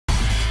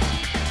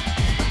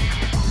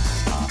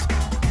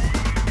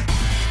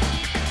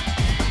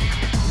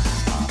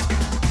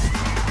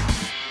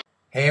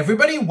Hey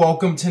everybody,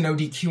 welcome to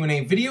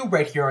NoDQ&A video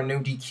right here on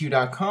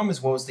NoDQ.com,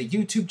 as well as the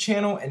YouTube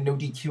channel and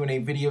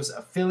NoDQ&A videos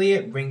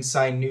affiliate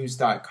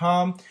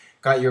ringsidenews.com.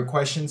 Got your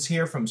questions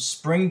here from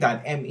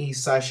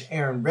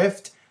spring.me/Aaron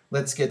Rift.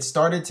 Let's get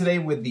started today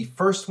with the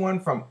first one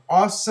from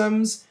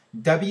Awesomes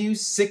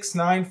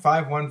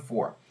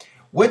W69514.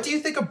 What do you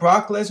think of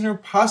Brock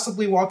Lesnar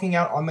possibly walking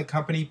out on the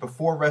company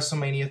before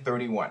WrestleMania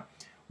 31?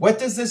 What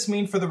does this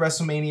mean for the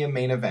WrestleMania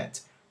main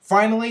event?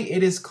 Finally,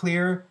 it is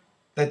clear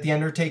that The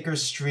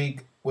Undertaker's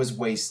streak was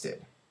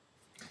wasted.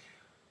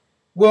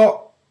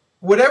 Well,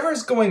 whatever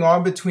is going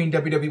on between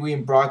WWE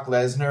and Brock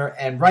Lesnar,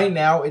 and right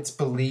now it's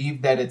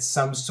believed that it's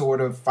some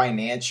sort of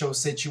financial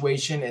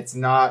situation. It's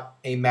not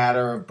a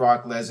matter of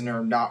Brock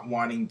Lesnar not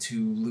wanting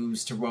to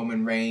lose to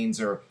Roman Reigns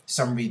or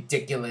some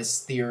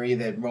ridiculous theory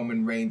that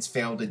Roman Reigns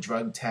failed a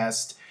drug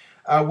test.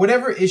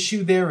 Whatever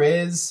issue there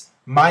is,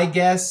 my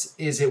guess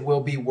is it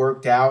will be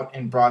worked out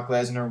and Brock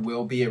Lesnar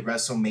will be at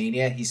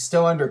WrestleMania. He's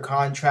still under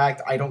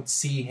contract. I don't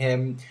see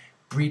him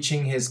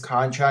breaching his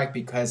contract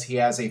because he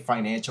has a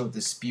financial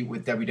dispute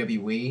with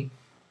WWE.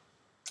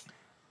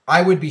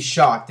 I would be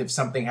shocked if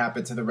something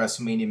happened to the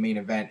WrestleMania main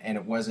event and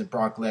it wasn't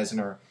Brock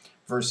Lesnar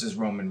versus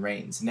Roman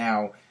Reigns.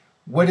 Now,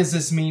 what does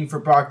this mean for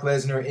Brock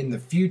Lesnar in the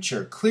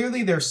future?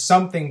 Clearly, there's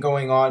something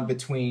going on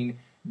between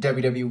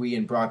WWE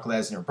and Brock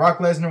Lesnar. Brock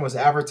Lesnar was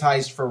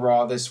advertised for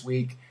Raw this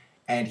week,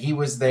 and he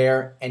was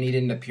there, and he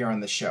didn't appear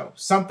on the show.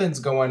 Something's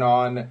going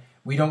on.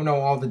 We don't know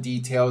all the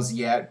details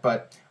yet,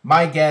 but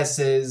my guess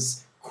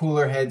is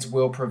cooler heads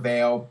will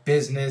prevail.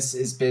 Business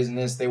is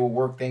business. They will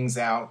work things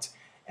out,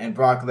 and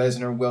Brock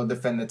Lesnar will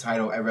defend the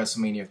title at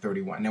WrestleMania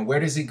 31. Now, where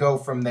does he go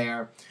from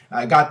there?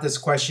 I got this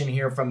question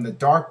here from the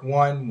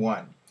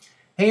Dark11.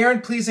 Hey,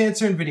 Aaron, please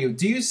answer in video.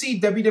 Do you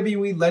see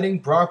WWE letting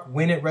Brock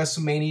win at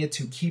WrestleMania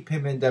to keep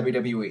him in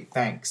WWE?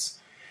 Thanks.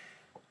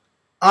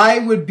 I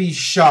would be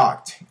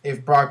shocked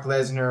if Brock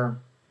Lesnar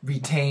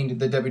retained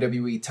the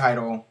WWE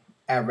title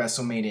at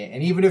WrestleMania.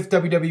 And even if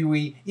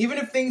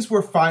things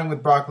were fine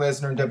with Brock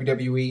Lesnar and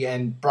WWE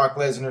and Brock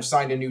Lesnar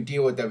signed a new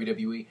deal with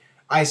WWE,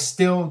 I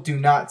still do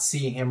not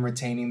see him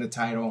retaining the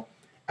title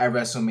at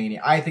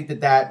WrestleMania. I think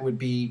that would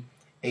be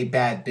a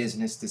bad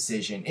business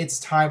decision.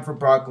 It's time for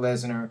Brock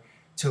Lesnar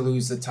to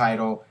lose the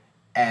title.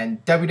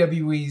 And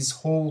WWE's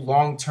whole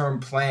long-term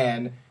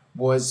plan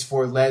was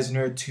for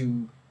Lesnar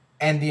to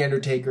end The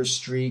Undertaker's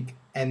streak,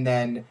 and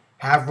then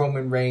have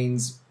Roman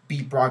Reigns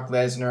beat Brock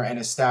Lesnar and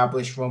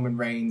establish Roman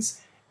Reigns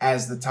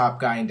as the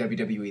top guy in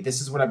WWE. This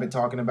is what I've been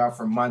talking about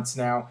for months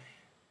now.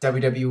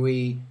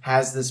 WWE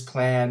has this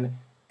plan,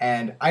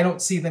 and I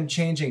don't see them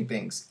changing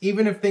things.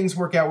 Even if things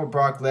work out with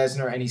Brock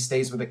Lesnar and he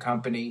stays with the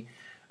company,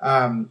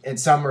 and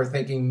some are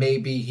thinking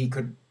maybe he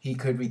could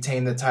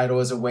retain the title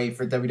as a way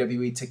for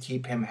WWE to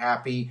keep him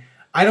happy.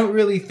 I don't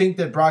really think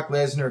that Brock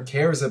Lesnar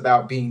cares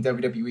about being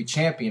WWE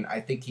champion.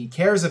 I think he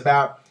cares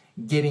about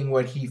getting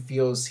what he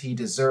feels he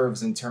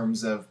deserves in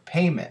terms of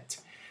payment.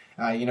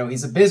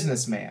 He's a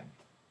businessman.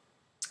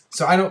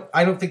 So I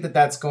don't think that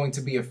that's going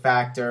to be a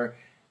factor.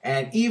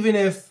 And even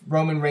if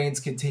Roman Reigns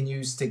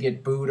continues to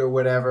get booed or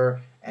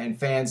whatever, and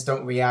fans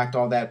don't react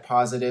all that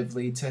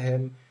positively to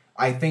him,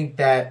 I think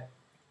that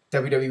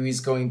WWE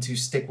is going to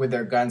stick with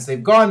their guns.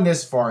 They've gone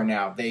this far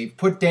now. They've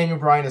put Daniel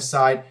Bryan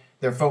aside.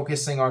 They're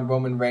focusing on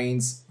Roman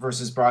Reigns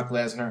versus Brock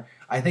Lesnar.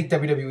 I think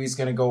WWE is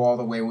going to go all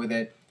the way with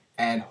it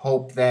and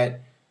hope that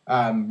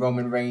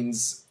Roman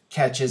Reigns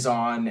catches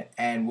on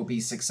and will be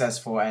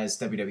successful as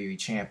WWE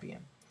champion.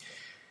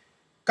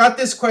 Got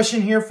this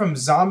question here from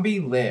Zombie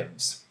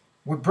Lives.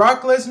 With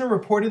Brock Lesnar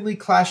reportedly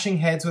clashing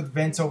heads with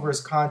Vince over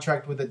his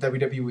contract with the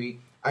WWE,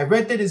 I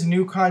read that his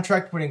new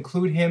contract would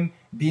include him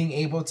being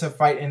able to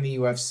fight in the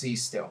UFC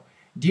still.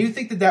 Do you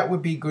think that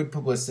would be good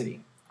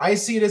publicity? I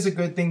see it as a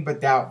good thing,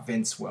 but doubt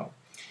Vince will.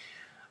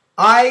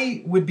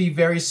 I would be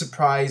very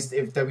surprised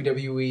if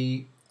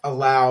WWE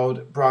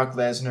allowed Brock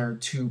Lesnar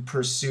to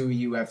pursue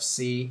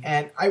UFC,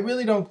 and I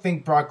really don't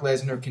think Brock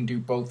Lesnar can do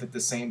both at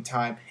the same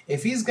time.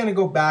 If he's going to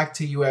go back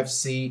to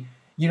UFC,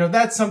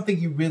 that's something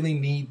you really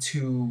need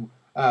to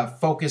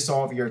focus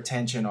all of your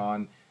attention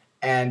on.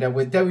 And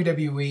with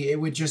WWE, it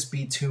would just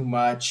be too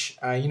much.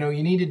 You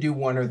need to do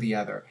one or the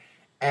other.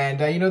 And,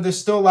 there's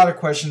still a lot of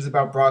questions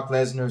about Brock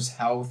Lesnar's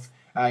health.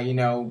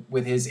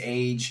 With his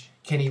age,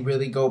 can he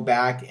really go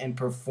back and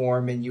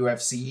perform in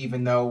UFC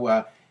even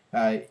though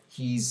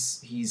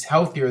he's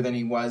healthier than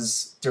he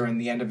was during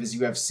the end of his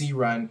UFC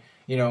run?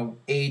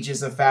 Age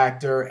is a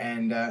factor,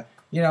 and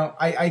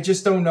I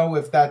just don't know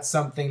if that's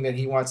something that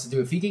he wants to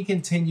do. If he can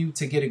continue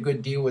to get a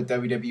good deal with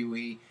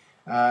WWE,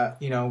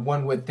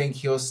 one would think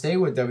he'll stay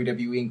with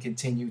WWE and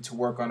continue to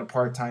work on a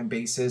part-time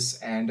basis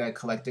and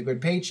collect a good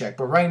paycheck.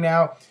 But right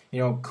now,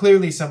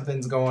 clearly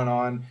something's going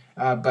on,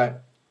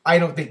 but I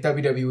don't think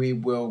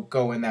WWE will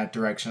go in that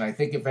direction. I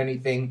think if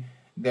anything,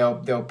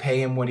 they'll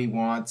pay him what he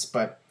wants,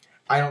 but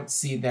I don't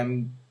see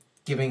them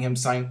giving him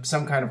some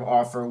kind of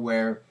offer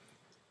where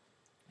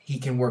he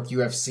can work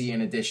UFC in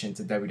addition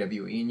to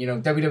WWE. And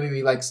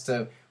WWE likes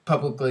to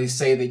publicly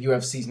say that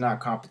UFC is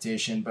not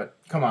competition, but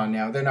come on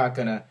now, they're not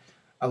gonna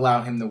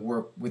allow him to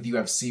work with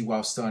UFC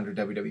while still under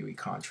WWE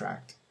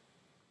contract.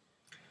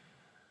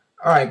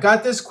 All right,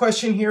 got this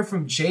question here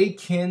from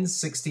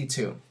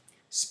JKin62.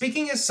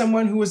 Speaking as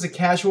someone who was a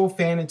casual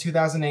fan in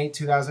 2008,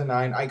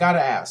 2009, I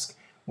gotta ask,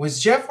 was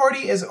Jeff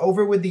Hardy as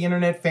over with the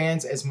internet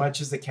fans as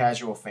much as the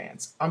casual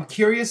fans? I'm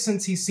curious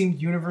since he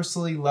seemed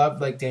universally loved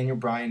like Daniel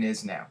Bryan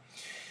is now.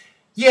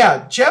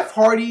 Yeah, Jeff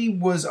Hardy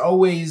was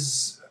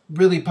always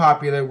really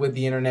popular with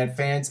the internet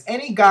fans.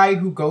 Any guy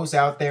who goes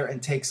out there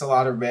and takes a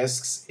lot of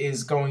risks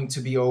is going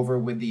to be over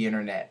with the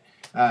internet.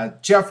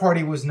 Jeff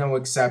Hardy was no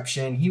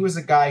exception. He was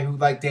a guy who,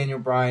 like Daniel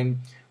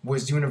Bryan,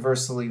 was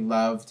universally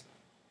loved.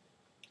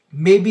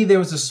 Maybe there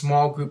was a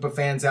small group of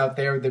fans out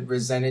there that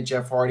resented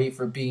Jeff Hardy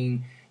for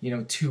being,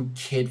 too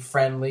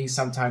kid-friendly.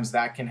 Sometimes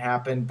that can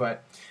happen.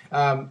 But,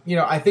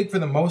 I think for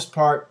the most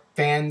part,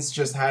 fans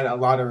just had a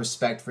lot of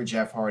respect for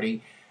Jeff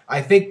Hardy.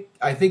 I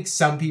think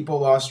some people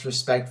lost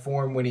respect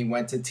for him when he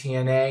went to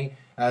TNA.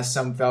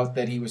 Some felt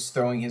that he was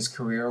throwing his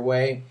career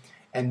away.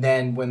 And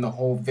then when the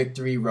whole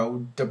Victory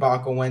Road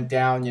debacle went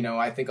down,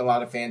 I think a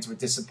lot of fans were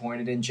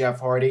disappointed in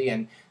Jeff Hardy,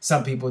 and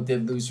some people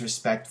did lose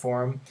respect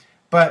for him.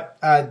 But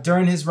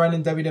during his run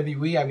in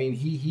WWE,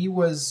 he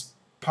was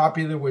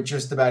popular with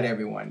just about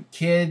everyone.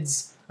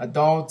 Kids,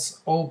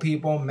 adults, old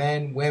people,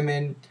 men,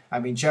 women.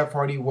 Jeff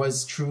Hardy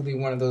was truly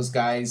one of those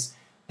guys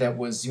that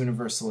was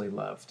universally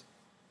loved.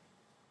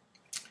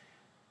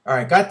 All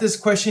right, got this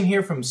question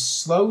here from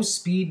Slow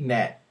Speed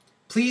Net.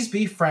 Please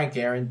be frank,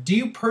 Aaron. Do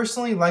you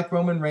personally like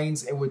Roman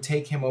Reigns and would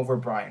take him over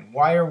Bryan?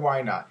 Why or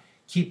why not?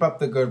 Keep up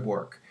the good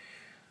work.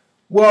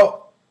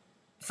 Well,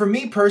 for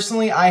me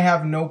personally, I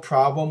have no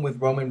problem with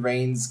Roman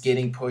Reigns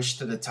getting pushed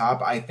to the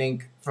top. I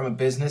think from a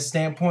business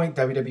standpoint,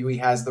 WWE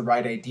has the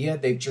right idea.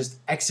 They've just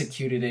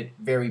executed it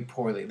very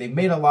poorly. They've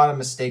made a lot of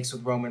mistakes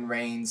with Roman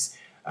Reigns,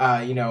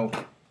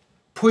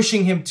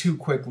 pushing him too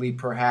quickly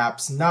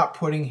perhaps, not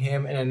putting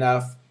him in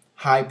enough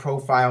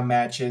high-profile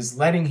matches,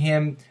 letting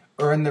him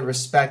earn the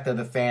respect of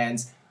the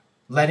fans,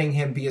 letting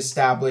him be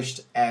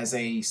established as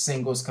a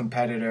singles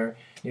competitor.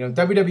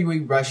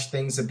 WWE rushed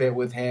things a bit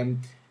with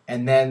him,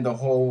 and then the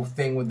whole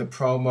thing with the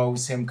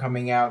promos, him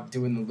coming out,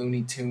 doing the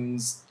Looney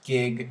Tunes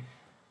gig,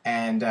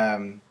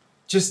 and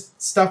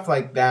just stuff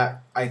like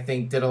that, I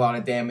think, did a lot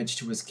of damage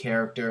to his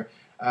character.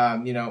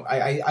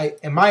 I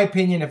in my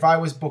opinion, if I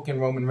was booking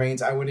Roman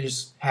Reigns, I would have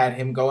just had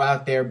him go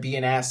out there, be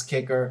an ass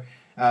kicker,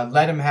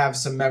 let him have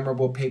some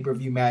memorable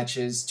pay-per-view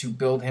matches to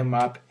build him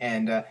up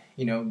and,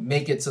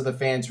 make it so the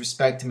fans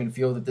respect him and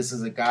feel that this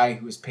is a guy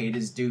who has paid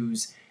his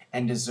dues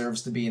and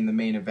deserves to be in the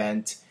main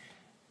event.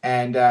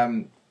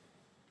 And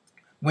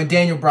when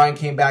Daniel Bryan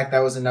came back, that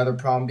was another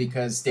problem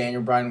because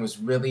Daniel Bryan was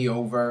really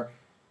over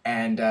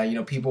and,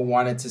 people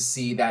wanted to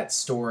see that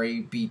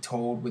story be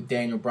told with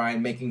Daniel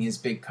Bryan making his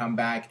big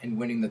comeback and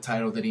winning the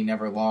title that he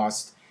never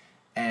lost.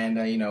 And,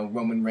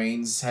 Roman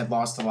Reigns had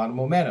lost a lot of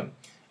momentum.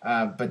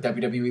 But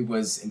WWE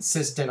was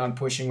insistent on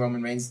pushing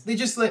Roman Reigns. They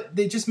just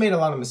made a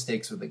lot of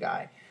mistakes with the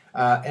guy.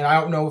 And I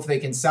don't know if they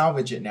can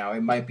salvage it now. It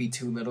might be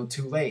too little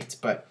too late.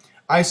 But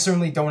I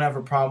certainly don't have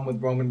a problem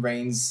with Roman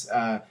Reigns,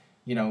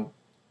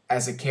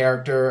 as a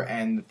character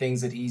and the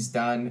things that he's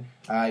done.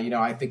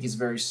 I think he's a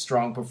very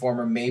strong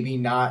performer. Maybe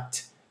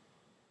not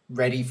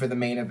ready for the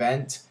main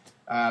event.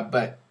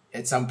 But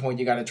at some point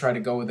you got to try to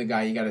go with the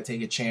guy. You got to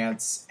take a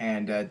chance.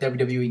 And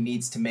WWE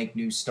needs to make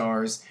new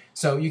stars.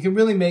 So you can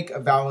really make a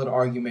valid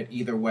argument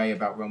either way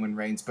about Roman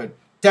Reigns, but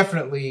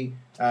definitely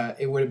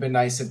it would have been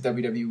nice if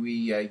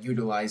WWE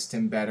utilized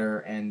him better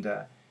and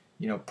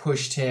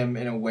pushed him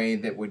in a way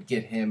that would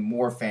get him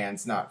more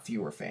fans, not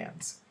fewer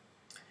fans.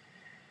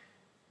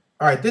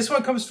 All right, this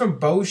one comes from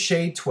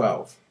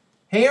Beauchet12.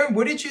 Hey Aaron,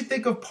 what did you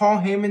think of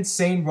Paul Heyman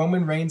saying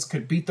Roman Reigns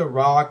could beat The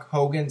Rock,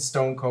 Hogan,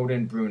 Stone Cold,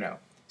 and Bruno?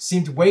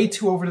 Seemed way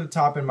too over the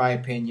top in my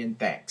opinion.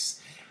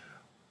 Thanks.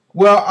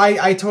 Well,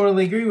 I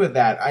totally agree with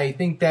that. I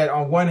think that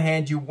on one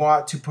hand, you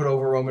want to put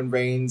over Roman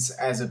Reigns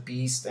as a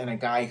beast and a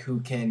guy who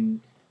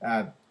can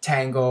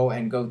tangle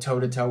and go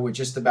toe-to-toe with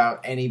just about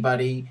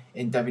anybody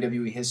in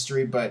WWE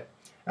history. But,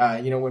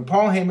 when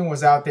Paul Heyman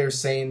was out there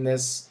saying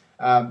this,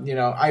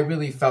 I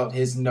really felt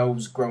his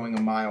nose growing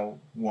a mile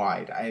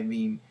wide.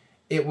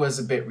 It was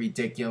a bit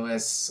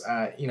ridiculous.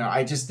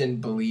 I just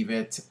didn't believe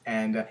it.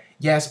 And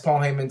yes,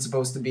 Paul Heyman's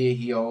supposed to be a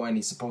heel and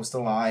he's supposed to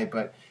lie,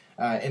 but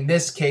in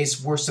this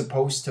case, we're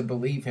supposed to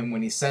believe him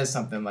when he says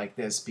something like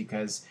this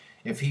because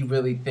if he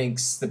really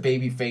thinks the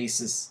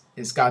babyface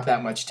has got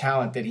that much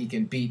talent that he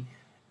can beat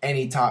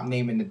any top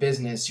name in the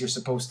business, you're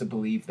supposed to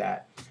believe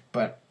that.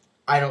 But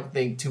I don't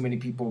think too many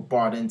people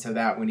bought into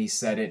that when he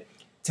said it.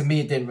 To me,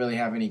 it didn't really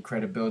have any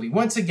credibility.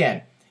 Once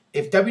again,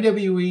 if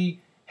WWE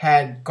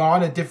had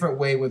gone a different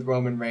way with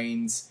Roman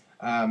Reigns,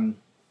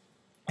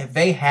 if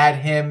they had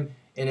him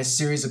in a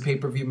series of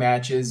pay-per-view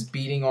matches,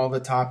 beating all the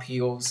top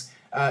heels,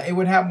 it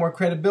would have more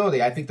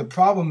credibility. I think the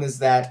problem is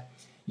that,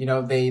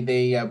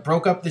 they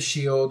broke up the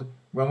Shield.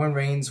 Roman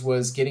Reigns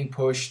was getting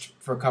pushed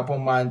for a couple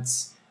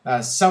months,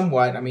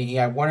 somewhat. He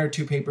had one or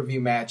two pay-per-view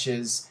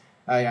matches.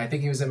 I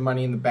think he was in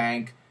Money in the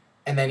Bank,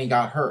 and then he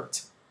got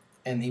hurt,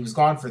 and he was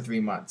gone for 3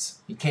 months.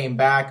 He came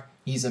back,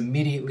 he's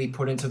immediately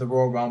put into the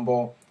Royal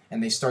Rumble,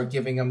 and they start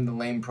giving him the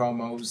lame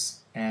promos,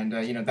 and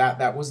you know,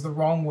 that was the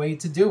wrong way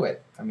to do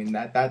it. I mean,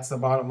 that's the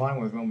bottom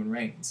line with Roman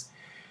Reigns.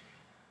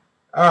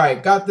 All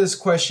right, got this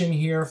question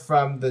here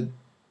from the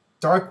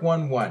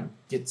Dark11.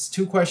 Gets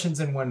 2 questions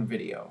in 1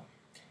 video.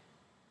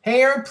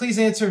 Hey Aaron, please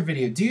answer in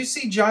video. Do you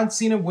see John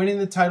Cena winning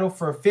the title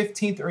for a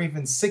 15th or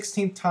even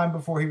 16th time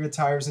before he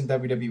retires in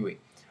WWE?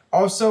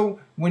 Also,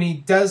 when he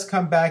does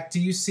come back, do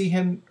you see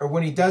him, or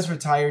when he does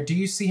retire, do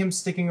you see him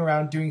sticking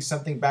around doing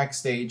something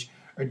backstage,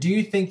 or do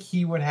you think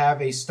he would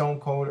have a Stone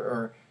Cold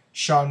or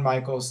Shawn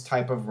Michaels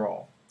type of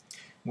role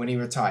when he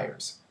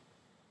retires?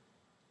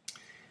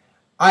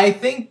 I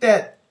think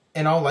that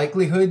in all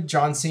likelihood,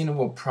 John Cena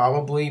will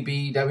probably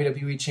be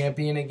WWE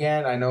Champion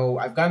again. I know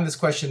I've gotten this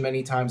question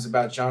many times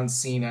about John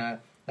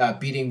Cena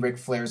beating Ric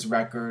Flair's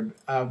record.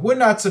 Would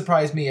not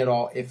surprise me at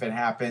all if it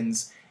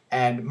happens.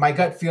 And my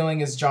gut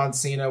feeling is John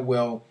Cena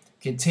will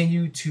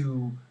continue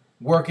to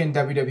work in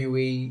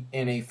WWE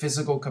in a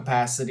physical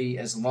capacity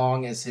as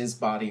long as his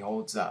body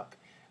holds up.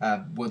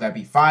 Will that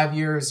be 5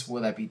 years?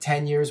 Will that be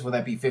 10 years? Will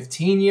that be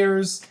 15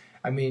 years?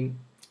 I mean,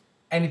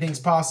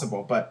 anything's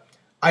possible, but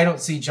I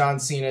don't see John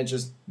Cena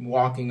just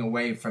walking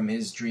away from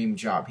his dream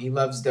job. He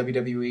loves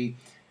WWE.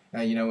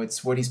 You know,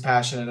 it's what he's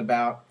passionate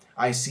about.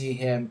 I see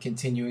him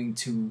continuing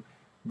to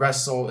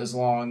wrestle as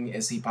long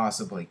as he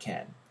possibly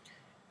can.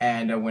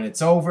 And when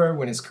it's over,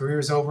 when his career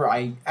is over,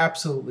 I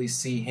absolutely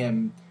see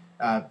him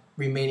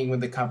remaining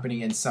with the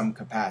company in some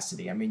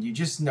capacity. I mean, you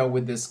just know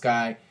with this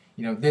guy,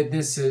 you know,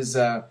 this is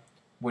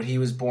what he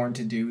was born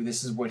to do.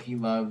 This is what he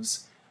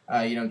loves.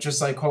 You know,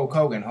 just like Hulk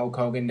Hogan. Hulk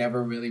Hogan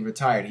never really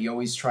retired. He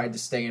always tried to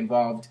stay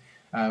involved.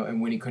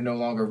 And when he could no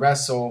longer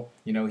wrestle,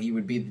 you know, he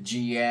would be the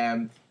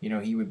GM. You know,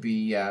 he would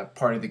be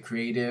part of the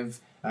creative.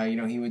 You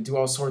know, he would do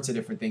all sorts of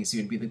different things. He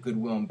would be the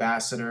goodwill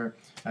ambassador.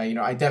 You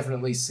know, I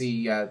definitely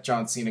see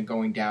John Cena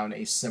going down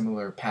a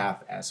similar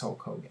path as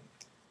Hulk Hogan.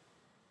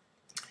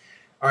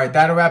 All right,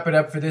 that'll wrap it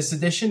up for this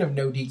edition of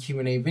No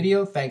DQ&A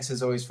video. Thanks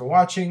as always for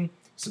watching.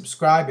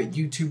 Subscribe at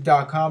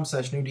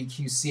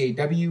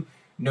youtube.com/NoDQCAW.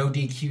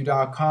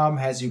 NoDQ.com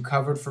has you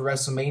covered for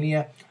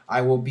WrestleMania. I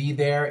will be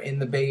there in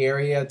the Bay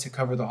Area to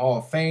cover the Hall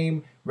of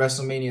Fame,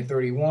 WrestleMania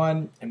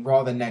 31, and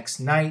Raw the next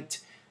night.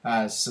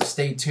 So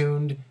stay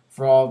tuned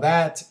for all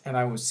that, and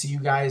I will see you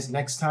guys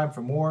next time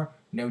for more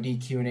No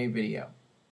DQ&A video.